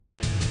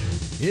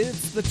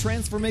It's the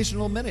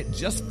Transformational Minute,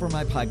 just for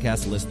my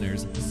podcast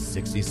listeners.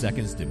 60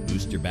 seconds to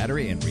boost your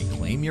battery and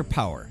reclaim your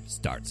power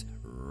starts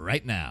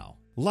right now.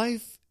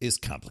 Life is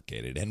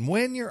complicated, and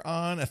when you're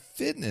on a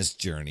fitness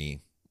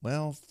journey,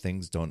 well,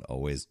 things don't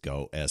always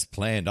go as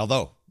planned,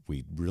 although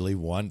we really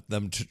want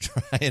them to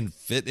try and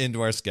fit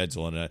into our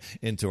schedule and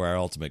into our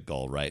ultimate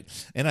goal, right?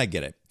 And I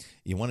get it.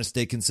 You want to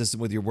stay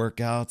consistent with your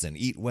workouts and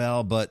eat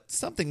well, but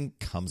something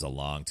comes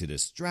along to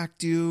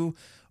distract you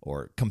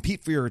or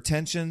compete for your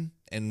attention.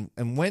 And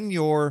when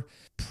your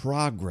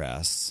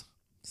progress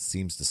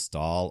seems to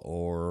stall,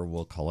 or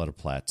we'll call it a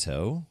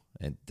plateau,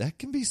 and that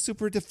can be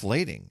super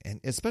deflating, and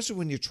especially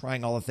when you're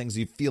trying all the things,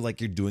 you feel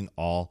like you're doing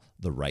all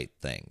the right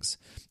things.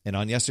 And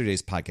on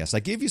yesterday's podcast,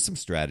 I gave you some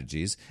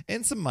strategies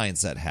and some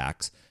mindset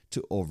hacks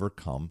to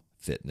overcome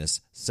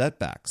fitness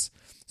setbacks.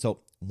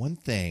 So one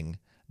thing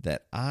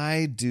that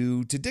I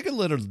do to dig a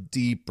little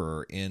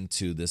deeper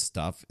into this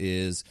stuff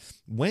is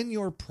when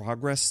your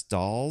progress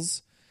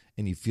stalls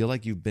and you feel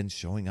like you've been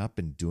showing up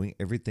and doing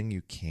everything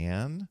you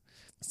can,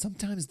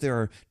 sometimes there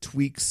are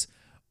tweaks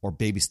or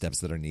baby steps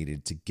that are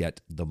needed to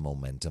get the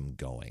momentum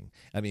going.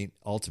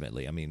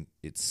 Ultimately,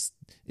 it's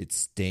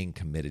staying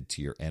committed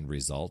to your end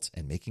results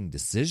and making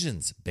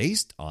decisions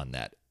based on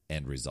that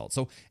end result.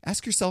 So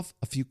ask yourself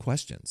a few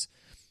questions.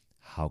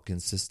 How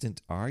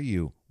consistent are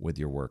you with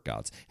your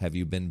workouts? Have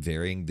you been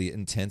varying the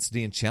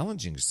intensity and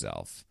challenging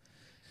yourself?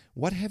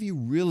 What have you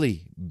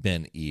really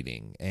been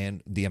eating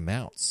and the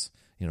amounts?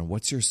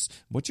 What's your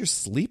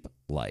sleep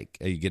like?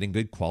 Are you getting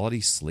good quality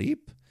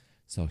sleep?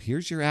 So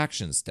here's your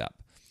action step.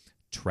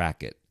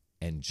 Track it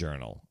and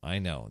journal. I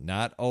know,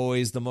 not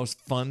always the most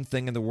fun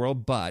thing in the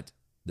world, but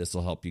this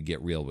will help you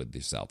get real with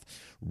yourself.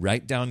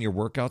 Write down your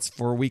workouts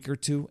for a week or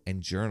two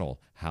and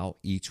journal how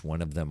each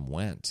one of them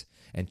went.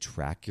 And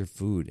track your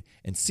food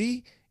and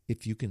see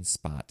if you can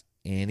spot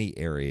any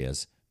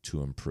areas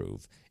to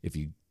improve. If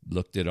you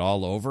looked it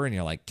all over and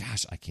you're like,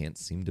 gosh, I can't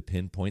seem to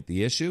pinpoint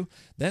the issue,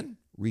 then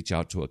reach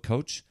out to a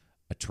coach,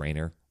 a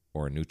trainer,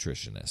 or a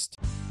nutritionist.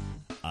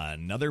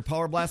 Another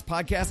Power Blast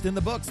podcast in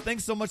the books.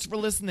 Thanks so much for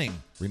listening.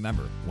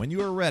 Remember, when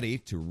you are ready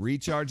to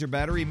recharge your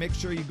battery, make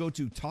sure you go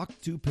to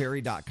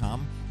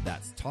talktoperry.com.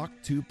 That's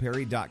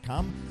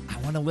talktoperry.com.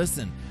 I want to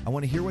listen. I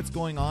want to hear what's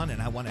going on,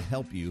 and I want to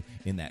help you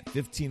in that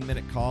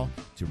 15-minute call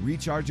to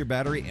recharge your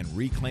battery and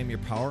reclaim your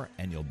power,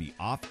 and you'll be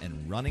off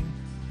and running,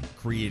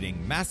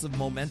 creating massive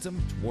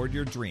momentum toward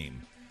your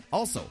dream.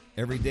 Also,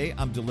 every day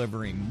I'm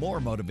delivering more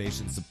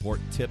motivation,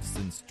 support, tips,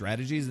 and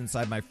strategies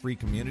inside my free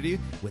community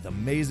with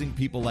amazing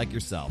people like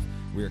yourself.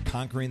 We are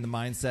conquering the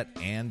mindset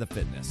and the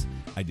fitness.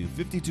 I do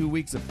 52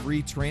 weeks of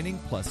free training,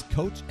 plus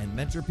coach and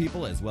mentor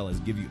people, as well as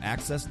give you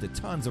access to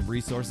tons of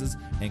resources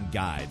and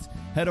guides.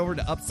 Head over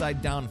to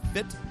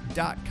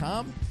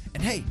UpsideDownFit.com.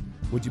 And hey,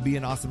 would you be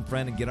an awesome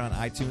friend and get on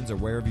iTunes or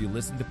wherever you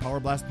listen to Power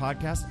Blast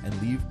Podcast and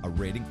leave a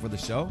rating for the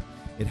show?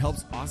 It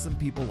helps awesome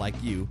people like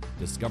you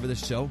discover the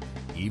show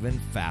even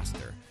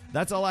faster.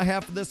 That's all I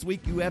have for this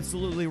week. You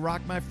absolutely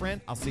rock, my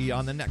friend. I'll see you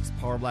on the next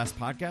Power Blast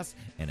podcast.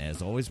 And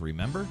as always,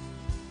 remember,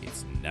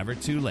 it's never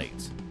too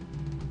late